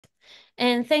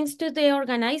And thanks to the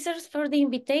organizers for the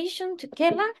invitation to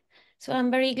Kela. So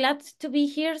I'm very glad to be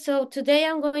here. So today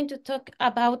I'm going to talk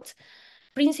about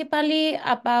principally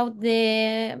about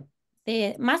the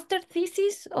master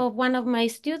thesis of one of my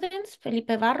students, Felipe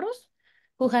Barros,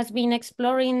 who has been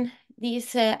exploring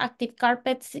these active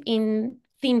carpets in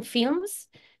thin films.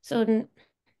 So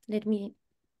let me,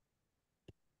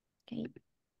 okay.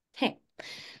 Hey.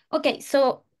 Okay,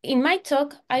 so in my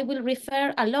talk, I will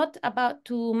refer a lot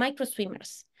to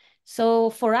microswimmers. So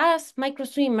for us,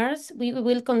 microswimmers, we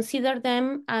will consider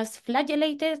them as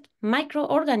flagellated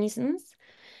microorganisms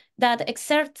that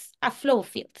exert a flow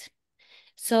field.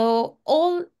 So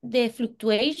all the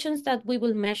fluctuations that we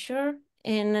will measure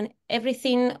and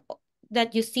everything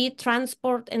that you see,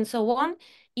 transport and so on,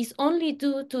 is only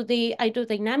due to the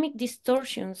hydrodynamic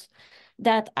distortions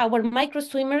that our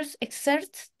microswimmers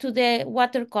exert to the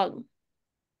water column.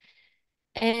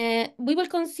 We will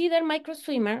consider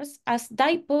microswimmers as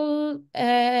dipole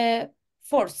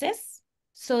forces,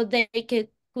 so they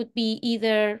could be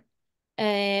either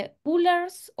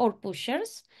pullers or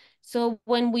pushers. So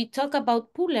when we talk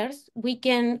about pullers, we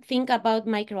can think about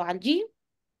microalgae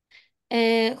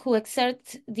who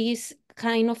exert these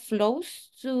kind of flows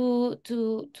to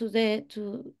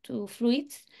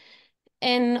fluids.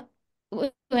 And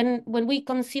when we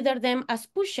consider them as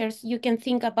pushers, you can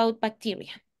think about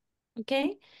bacteria.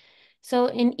 Okay, so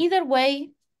in either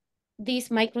way, these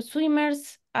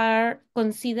microswimmers are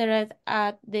considered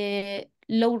at the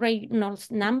low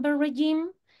Reynolds number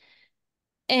regime.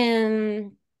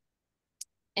 And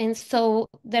so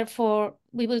therefore,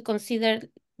 we will consider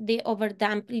the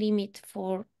overdamp limit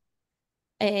for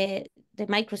the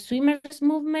microswimmers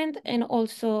movement and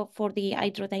also for the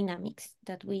hydrodynamics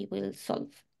that we will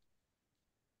solve.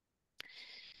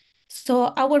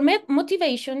 So our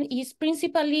motivation is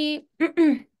principally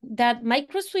that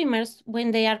microswimmers,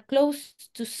 when they are close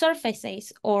to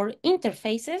surfaces or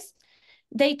interfaces,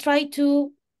 they try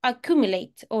to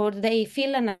accumulate, or they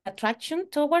feel an attraction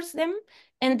towards them,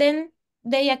 and then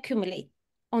they accumulate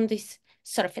on these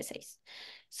surfaces.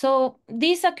 So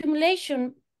this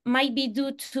accumulation might be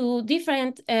due to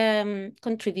different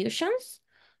contributions.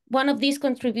 One of these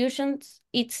contributions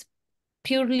is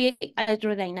purely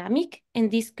hydrodynamic, and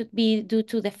this could be due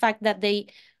to the fact that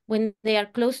when they are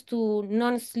close to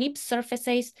non-slip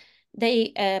surfaces,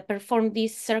 they perform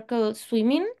this circle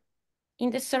swimming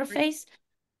in the surface,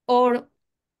 or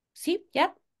see, yeah,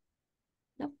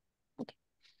 no, okay,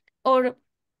 or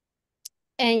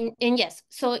and yes.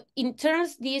 So in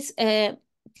turns, this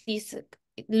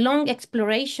long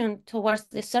exploration towards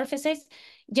the surfaces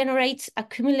generates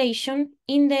accumulation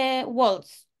in the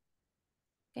walls.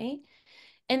 Okay,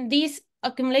 and this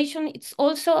accumulation, it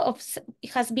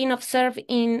has been observed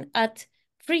at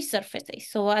free surfaces,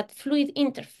 so at fluid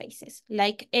interfaces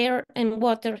like air and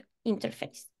water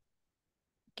interface.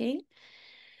 Okay.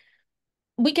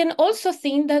 We can also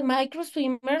think that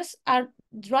microswimmers are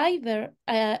driven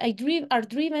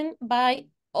by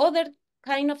other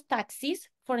kind of taxis,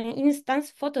 for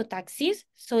instance, phototaxis.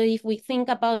 So if we think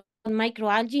about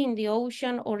microalgae in the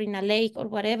ocean or in a lake or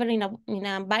whatever, in an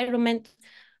environment,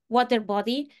 water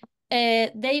body,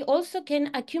 they also can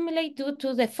accumulate due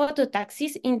to the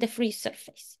phototaxis in the free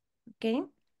surface, okay?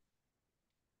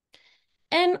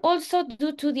 And also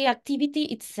due to the activity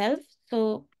itself.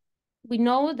 So we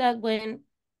know that when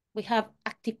we have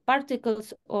active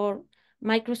particles or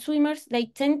microswimmers, they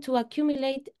tend to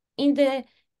accumulate in the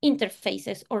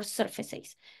interfaces or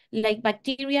surfaces, like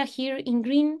bacteria here in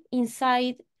green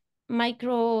inside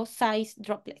micro-sized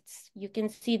droplets. You can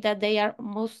see that they are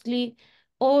mostly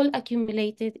all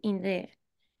accumulated in the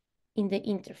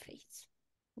interface,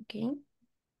 okay?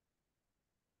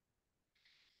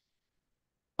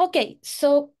 Okay,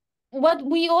 so what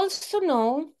we also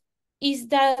know is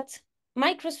that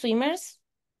microswimmers,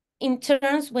 in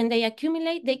turns, when they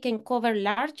accumulate, they can cover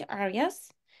large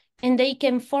areas and they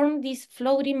can form these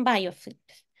floating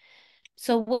biofilms.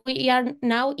 So we are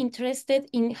now interested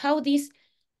in how these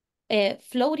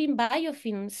floating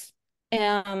biofilms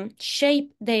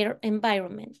shape their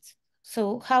environment.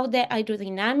 So how the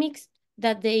hydrodynamics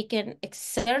that they can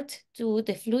exert to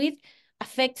the fluid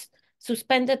affects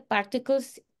suspended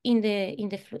particles in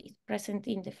the fluid, present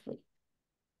in the fluid.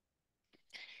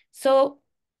 So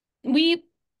we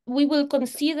will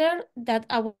consider that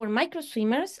our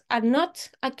microswimmers are not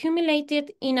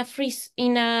accumulated in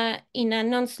a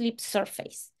non-slip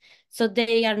surface. So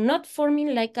they are not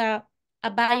forming like a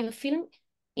biofilm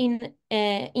in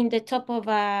the top of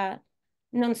a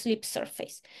non-slip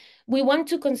surface. We want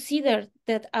to consider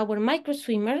that our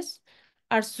microswimmers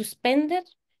are suspended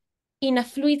in a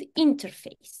fluid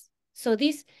interface. So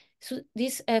this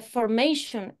this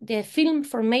formation, the film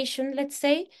formation, let's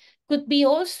say, could be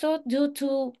also due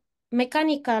to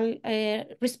mechanical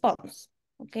response,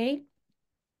 okay?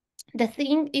 The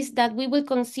thing is that we will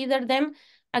consider them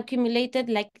accumulated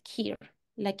like here,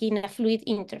 like in a fluid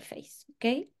interface,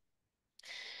 okay?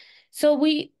 So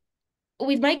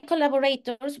with my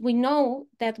collaborators, we know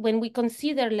that when we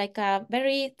consider like a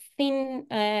very thin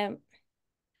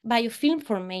biofilm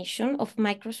formation of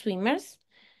microswimmers,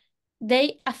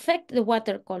 they affect the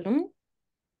water column.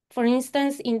 For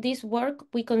instance, in this work,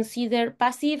 we consider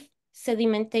passive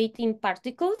sedimentating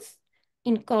particles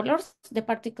in colors, the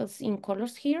particles in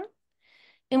colors here,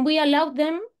 and we allow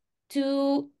them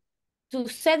to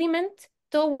sediment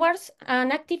towards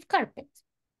an active carpet.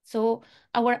 So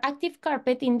our active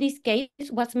carpet in this case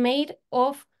was made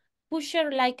of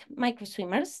pusher-like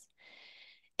microswimmers.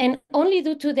 And only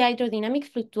due to the hydrodynamic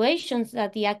fluctuations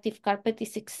that the active carpet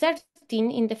is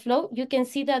exerting in the flow, you can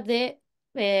see that the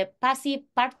passive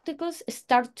particles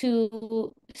start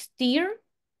to steer,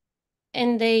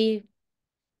 and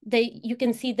you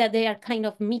can see that they are kind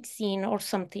of mixing or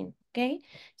something, okay?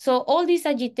 So all this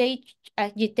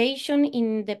agitation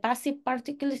in the passive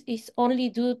particles is only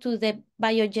due to the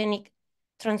biogenic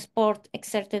transport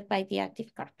exerted by the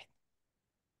active carpet,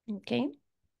 okay?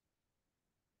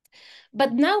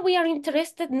 But now we are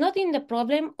interested not in the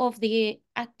problem of the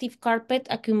active carpet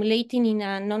accumulating in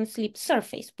a non-slip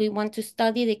surface. We want to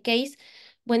study the case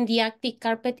when the active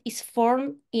carpet is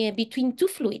formed between two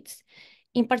fluids.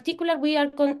 In particular, we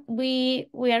are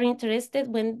interested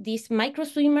when these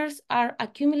microswimmers are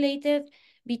accumulated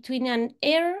between an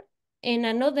air and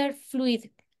another fluid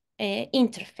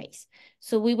interface.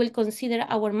 So we will consider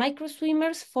our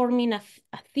microswimmers forming a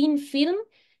thin film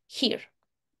here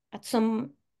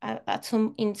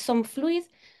in some fluid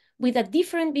with a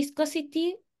different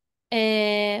viscosity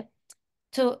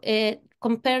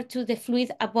compared to the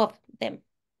fluid above them.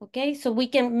 Okay, so we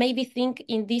can maybe think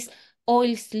in these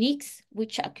oil slicks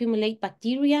which accumulate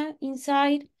bacteria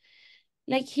inside,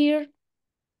 like here,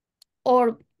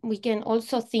 or we can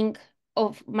also think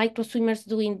of microswimmers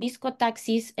doing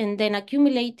viscotaxis and then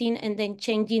accumulating and then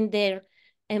changing their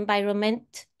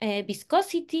environment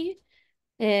viscosity.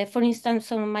 For instance,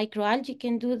 some microalgae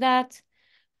can do that.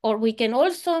 Or we can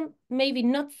also maybe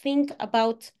not think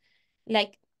about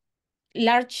like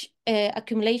large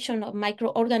accumulation of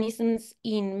microorganisms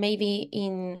maybe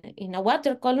in a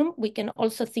water column. We can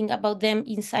also think about them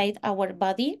inside our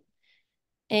body.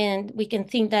 And we can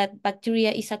think that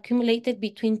bacteria is accumulated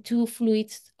between two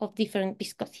fluids of different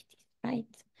viscosities, right?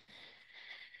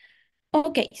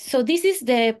 Okay, so this is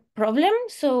the problem.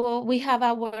 So we have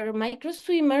our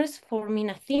microswimmers forming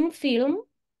a thin film.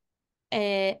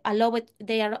 They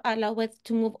are allowed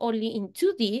to move only in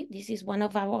 2D. This is one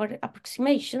of our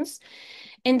approximations.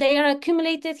 And they are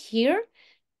accumulated here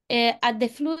at the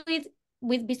fluid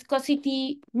with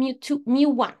viscosity mu2,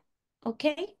 mu1,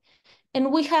 okay?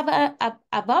 And we have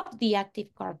above the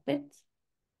active carpet,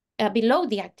 below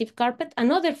the active carpet,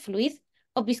 another fluid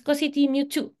of viscosity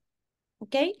mu2,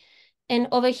 okay? And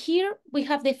over here, we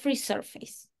have the free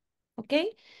surface, okay?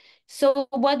 So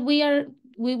what we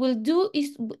will do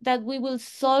is that we will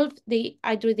solve the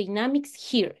hydrodynamics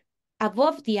here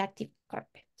above the active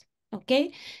carpet,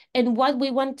 okay? And what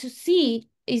we want to see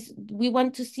is we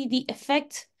want to see the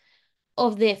effect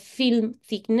of the film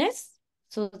thickness,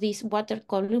 so this water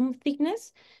column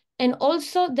thickness, and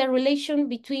also the relation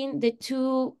between the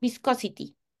two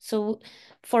viscosity. So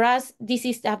for us, this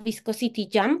is a viscosity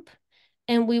jump,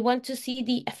 and we want to see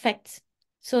the effects.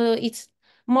 So it's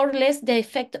more or less the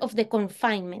effect of the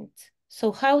confinement.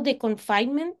 So how the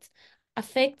confinement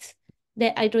affects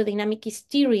the hydrodynamic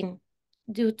steering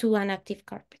due to an active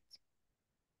carpet,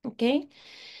 okay?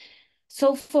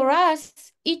 So for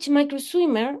us, each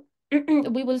microswimmer,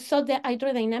 we will solve the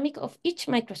hydrodynamic of each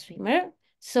microswimmer.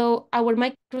 So our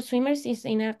microswimmers is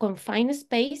in a confined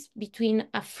space between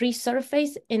a free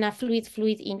surface and a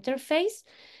fluid-fluid interface.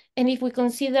 And if we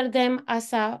consider them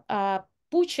as a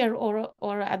pusher or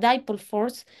a dipole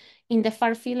force in the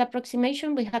far field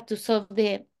approximation, we have to solve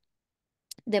the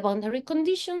boundary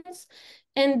conditions.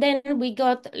 And then we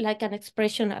got like an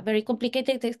expression, a very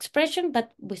complicated expression,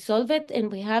 but we solve it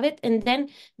and we have it. And then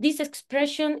this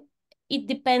expression, it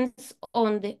depends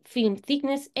on the film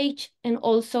thickness H and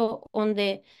also on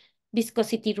the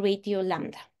viscosity ratio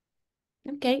lambda.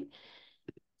 Okay,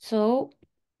 so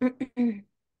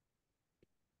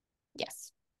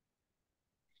yes.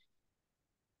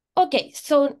 Okay,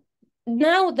 so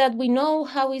now that we know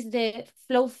how is the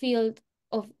flow field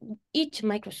of each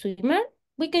microswimmer,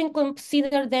 we can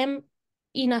consider them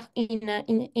in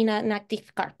an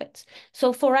active carpet.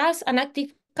 So for us, an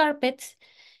active carpet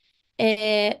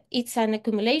It's an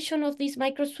accumulation of these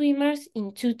microswimmers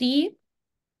in 2D.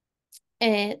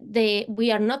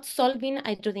 We are not solving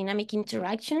hydrodynamic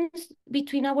interactions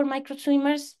between our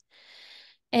microswimmers.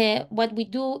 What we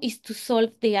do is to solve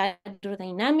the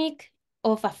hydrodynamic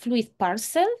of a fluid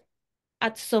parcel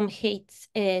at some height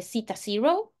theta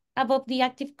 0 above the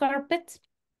active carpet.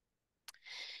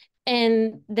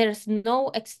 And there's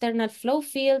no external flow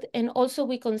field. And also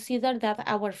we consider that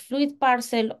our fluid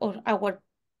parcel or our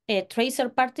tracer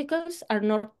particles are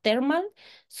not thermal.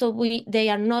 So they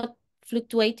are not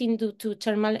fluctuating due to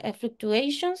thermal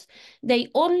fluctuations. They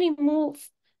only move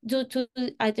due to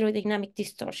hydrodynamic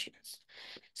distortions.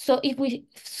 So if we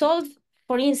solve,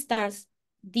 for instance,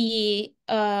 the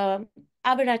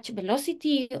average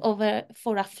velocity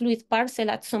for a fluid parcel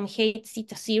at some height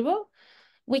theta 0,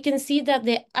 we can see that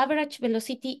the average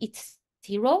velocity is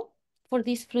 0 for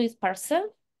this fluid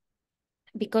parcel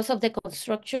because of the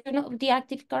construction of the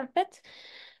active carpet.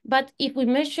 But if we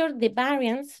measure the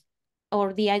variance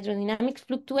or the hydrodynamic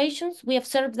fluctuations, we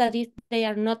observe that they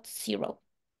are not 0.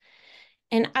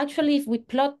 And actually, if we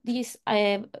plot these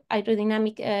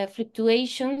hydrodynamic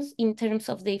fluctuations in terms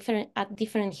of at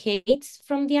different heights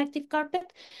from the active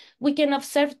carpet, we can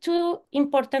observe two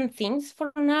important things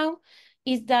for now,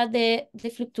 is that the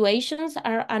fluctuations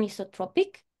are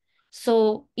anisotropic.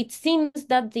 So it seems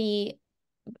that the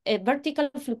vertical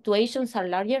fluctuations are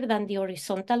larger than the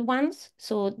horizontal ones.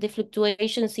 So the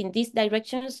fluctuations in these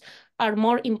directions are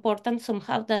more important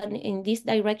somehow than in this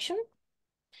direction.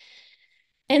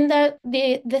 And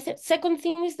the second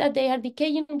thing is that they are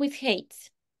decaying with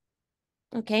heights.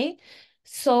 Okay,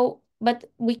 so, but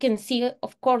we can see,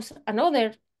 of course,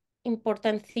 another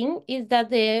important thing is that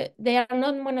they are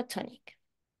not monotonic.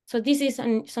 So this is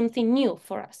something new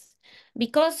for us,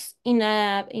 because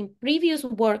in previous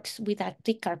works with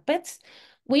active carpets,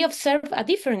 we observe a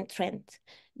different trend,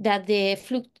 that the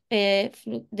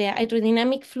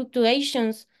hydrodynamic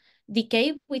fluctuations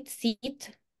decay with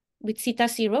theta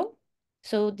 0.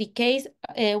 So decays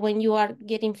when you are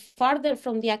getting farther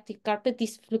from the active carpet,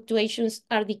 these fluctuations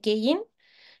are decaying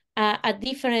at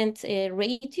different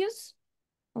ratios,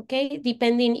 okay?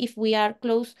 Depending if we are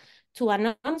close to a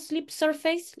non-slip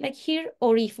surface like here,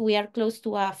 or if we are close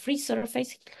to a free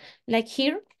surface like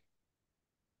here.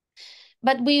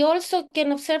 But we also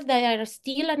can observe that they are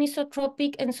still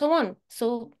anisotropic and so on.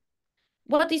 So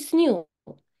what is new?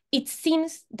 It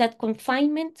seems that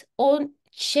confinement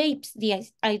shapes the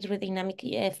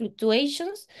hydrodynamic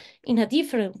fluctuations in a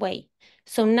different way.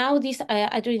 So now these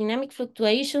hydrodynamic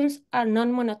fluctuations are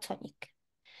non-monotonic.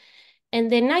 And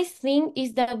the nice thing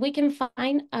is that we can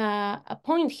find a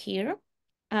point here,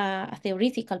 a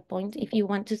theoretical point, if you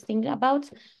want to think about,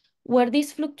 where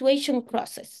this fluctuation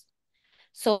crosses.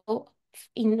 So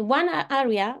in one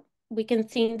area, we can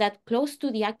think that close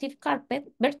to the active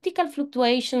carpet, vertical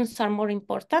fluctuations are more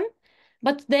important,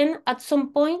 but then at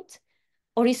some point,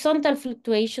 horizontal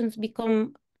fluctuations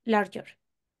become larger.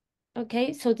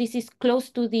 Okay, so this is close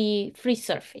to the free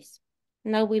surface.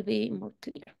 Now will be more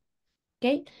clear.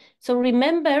 Okay, so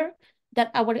remember that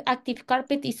our active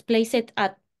carpet is placed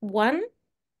at 1,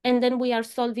 and then we are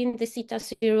solving the theta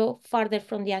 0 farther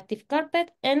from the active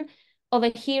carpet, and over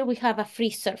here we have a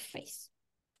free surface.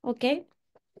 Okay,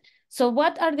 so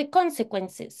what are the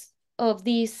consequences of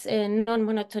this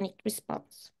non-monotonic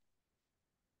response?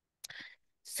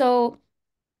 So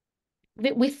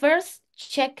we first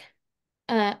check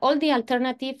all the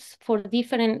alternatives for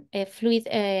different fluid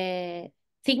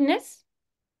thickness,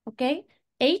 okay?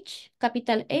 H,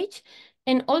 capital H,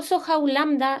 and also how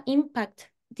lambda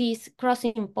impact this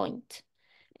crossing point.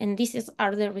 And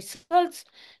are the results.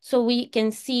 So we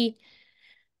can see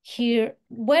here,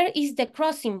 where is the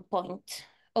crossing point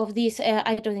of these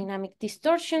hydrodynamic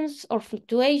distortions or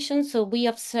fluctuations? So we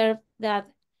observe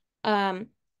that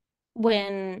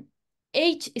when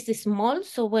H is small,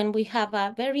 so when we have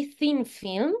a very thin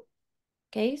film,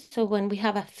 okay, so when we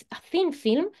have a thin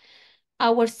film,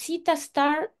 our theta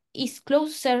star is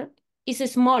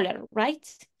smaller, right?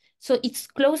 So it's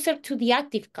closer to the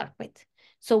active carpet.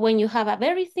 So when you have a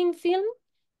very thin film,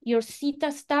 your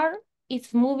theta star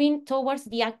is moving towards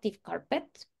the active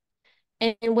carpet.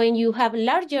 And when you have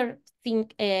larger film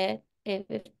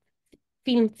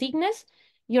thickness,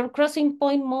 your crossing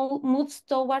point moves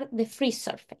toward the free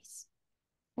surface,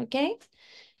 okay?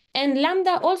 And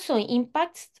lambda also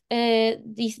impacts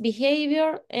this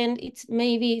behavior, and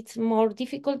maybe it's more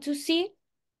difficult to see,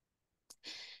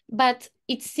 but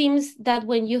it seems that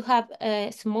when you have a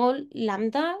small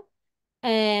lambda,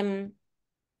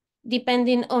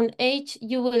 depending on age,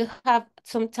 you will have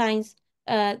sometimes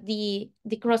the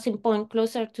crossing point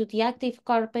closer to the active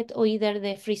carpet or either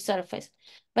the free surface.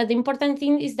 But the important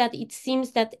thing is that it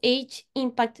seems that age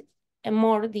impact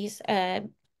more this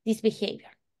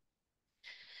behavior.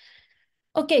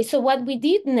 Okay, so what we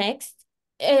did next,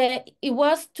 it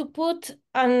was to put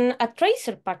a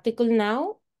tracer particle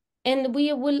now, and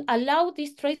we will allow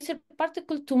this tracer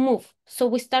particle to move. So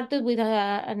we started with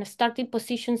a starting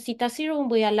position theta 0, and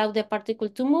we allow the particle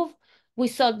to move. We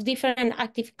saw different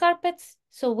active carpets,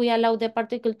 so we allow the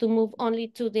particle to move only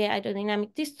to the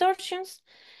aerodynamic distortions.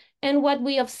 And what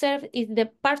we observe is the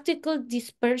particle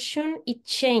dispersion, it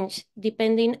changed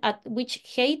depending at which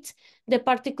height the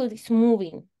particle is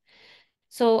moving.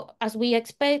 So as we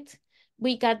expect,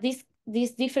 we got this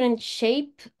different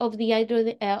shape of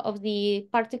the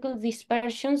particle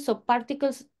dispersion. So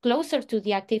particles closer to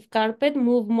the active carpet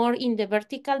move more in the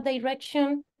vertical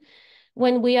direction.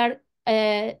 When we are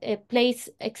placed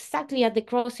exactly at the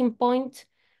crossing point,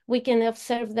 we can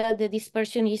observe that the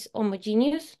dispersion is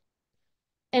homogeneous.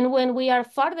 And when we are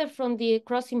farther from the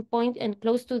crossing point and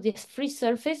close to the free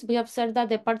surface, we observe that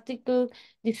the particle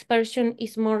dispersion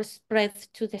is more spread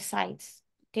to the sides,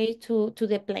 okay, to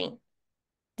the plane.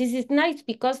 This is nice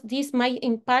because this might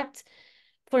impact,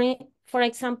 for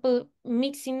example,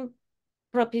 mixing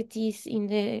properties in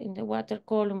the water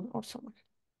column or so on.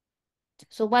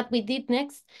 So what we did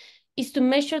next is to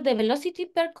measure the velocity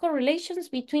pair correlations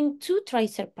between two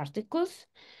tracer particles.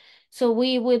 So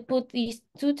we will put these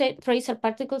two tracer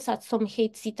particles at some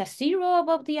height theta 0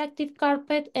 above the active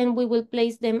carpet, and we will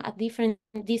place them at different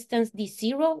distance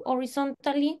d0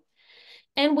 horizontally.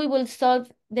 And we will solve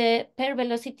the pair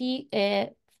velocity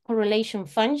correlation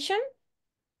function.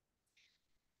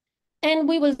 And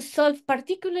we will solve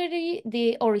particularly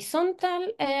the horizontal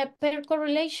pair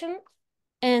correlation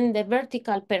and the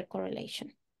vertical pair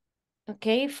correlation,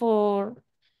 okay, for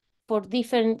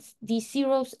different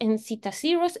d0s and theta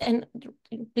 0s. And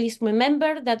please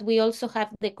remember that we also have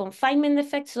the confinement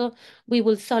effect, so we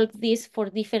will solve this for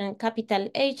different capital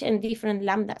H and different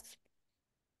lambdas.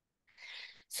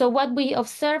 So what we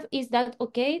observe is that,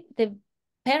 okay, the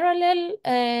parallel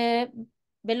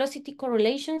velocity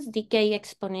correlations decay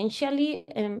exponentially,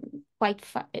 quite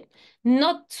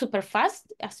not super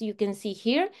fast, as you can see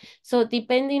here. So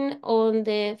depending on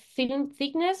the film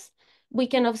thickness, we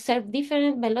can observe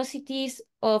different velocities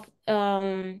of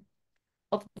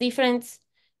different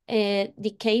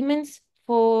decayments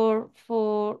for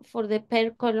the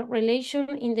pair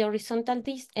correlation in the horizontal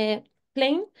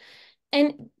plane.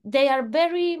 And they are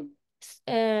very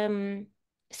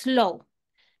slow.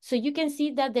 So you can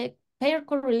see that the pair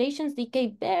correlations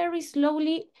decay very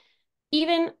slowly,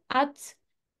 even at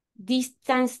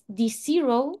distance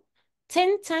d0,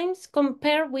 10 times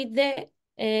compared with the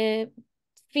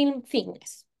film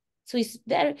thickness. So it's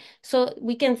there. So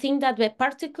we can think that the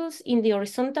particles in the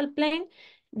horizontal plane,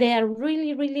 they are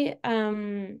really, really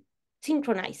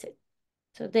synchronized.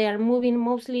 So they are moving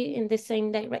mostly in the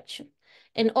same direction.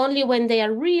 And only when they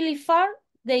are really far,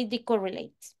 they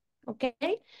decorrelate,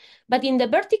 okay? But in the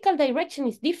vertical direction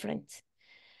is different.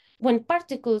 When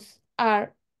particles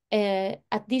are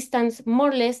at distance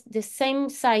more or less the same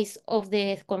size of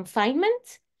the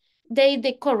confinement, they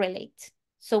decorrelate.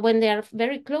 So when they are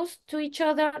very close to each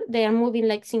other, they are moving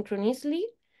like synchronously.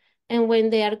 And when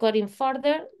they are going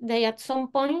further, they at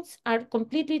some points are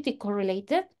completely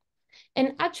decorrelated.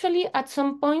 And actually at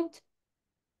some point,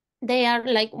 they are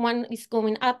like one is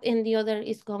going up and the other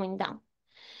is going down.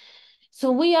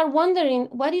 So we are wondering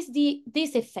what is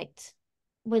this effect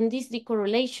when this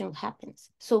decorrelation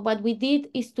happens. So what we did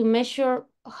is to measure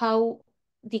how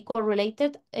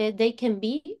decorrelated they can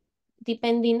be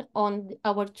depending on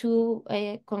our two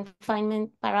confinement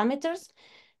parameters,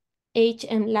 H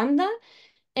and lambda.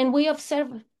 And we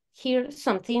observe here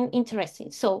something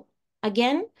interesting. So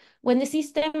again, when the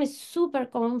system is super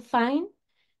confined,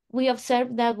 we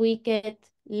observe that we get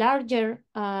larger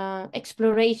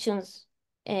explorations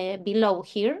below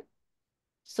here.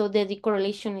 So the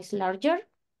decorrelation is larger.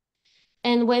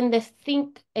 And when the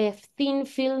thin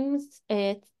film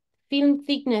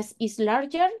thickness is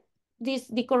larger,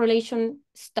 this decorrelation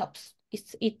stops.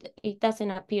 It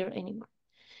doesn't appear anymore.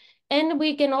 And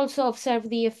we can also observe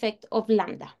the effect of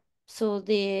lambda, so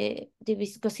the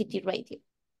viscosity ratio.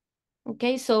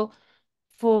 Okay, so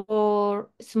for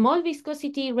small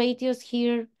viscosity ratios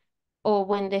here, or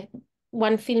when the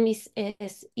one film is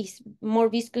more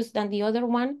viscous than the other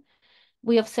one,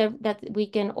 we observe that we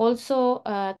can also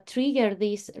trigger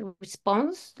this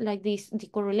response, like this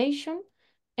decorrelation,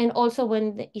 and also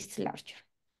when it's larger.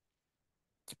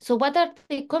 So what are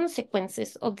the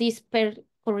consequences of this pair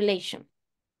correlation?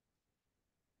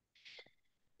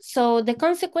 So the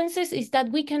consequences is that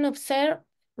we can observe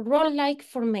roll-like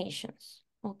formations,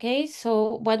 okay?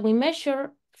 So what we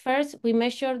measure, first, we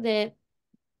measure the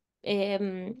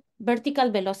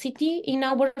vertical velocity in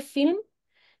our film.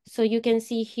 So you can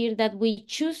see here that we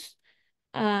choose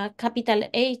capital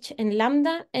H and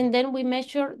lambda, and then we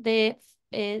measure the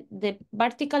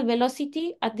vertical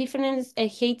velocity at different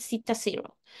height zeta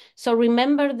 0. So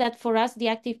remember that for us, the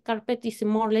active carpet is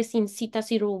more or less in zeta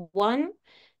 1,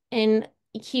 and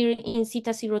here in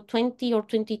zeta 20 or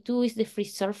 22 is the free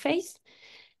surface.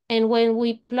 And when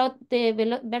we plot the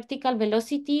vertical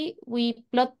velocity, we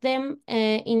plot them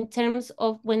in terms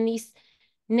of when it's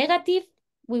negative,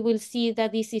 we will see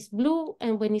that this is blue,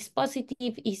 and when it's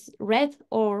positive, is red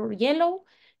or yellow.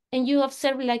 And you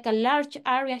observe like a large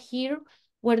area here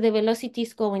where the velocity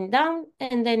is going down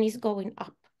and then it's going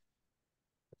up.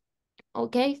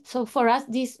 Okay, so for us,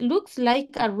 this looks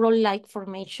like a roll-like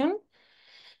formation.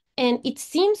 And it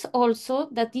seems also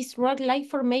that this rock-like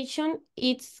formation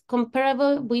is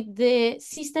comparable with the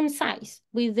system size,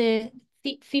 with the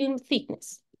film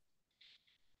thickness.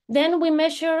 Then we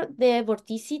measure the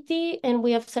vorticity, and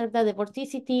we observe that the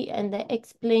vorticity and the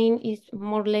x-plane is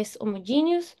more or less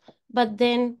homogeneous, but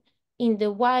then in the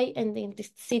y and in the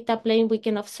theta plane, we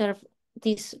can observe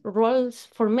these rolls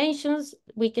formations.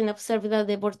 We can observe that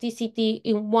the vorticity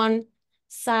in one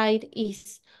side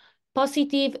is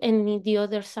positive and in the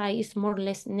other side is more or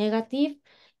less negative.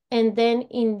 And then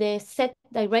in the z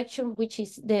direction, which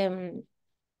is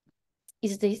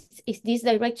this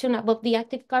direction above the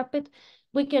active carpet,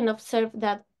 we can observe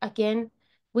that again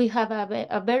we have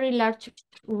a very large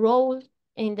roll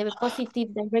in the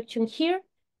positive direction here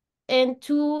and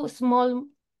two small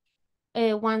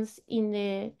ones in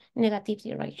the negative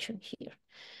direction here.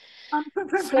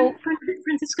 So,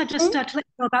 Francisca, just to let you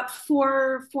know, about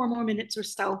four more minutes or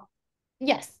so.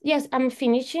 Yes, I'm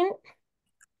finishing.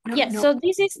 No. So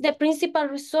this is the principal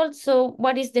result. So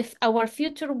what is our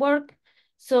future work?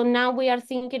 So now we are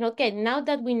thinking, okay, now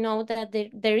that we know that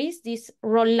there is this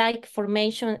roll-like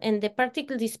formation and the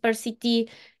particle dispersity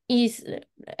is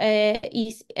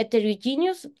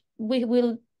heterogeneous, we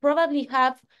will probably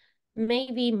have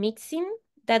maybe mixing,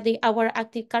 that our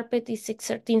active carpet is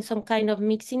exerting some kind of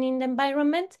mixing in the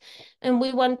environment. And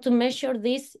we want to measure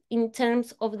this in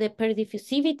terms of the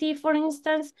perdiffusivity, for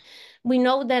instance. We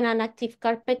know that an active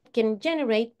carpet can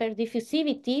generate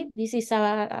perdiffusivity. This is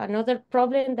another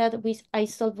problem that we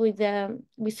solved with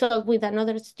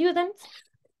another student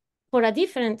for a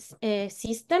different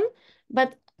system.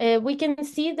 But we can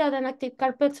see that an active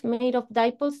carpet made of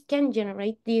dipoles can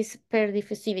generate this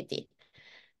perdiffusivity.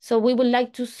 So we would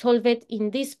like to solve it in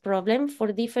this problem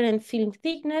for different film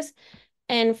thickness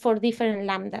and for different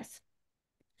lambdas.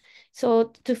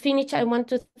 So to finish, I want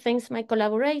to thank my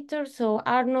collaborators, so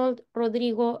Arnold,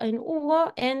 Rodrigo, and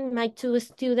Hugo, and my two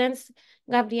students,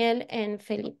 Gabriel and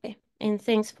Felipe. And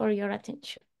thanks for your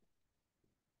attention.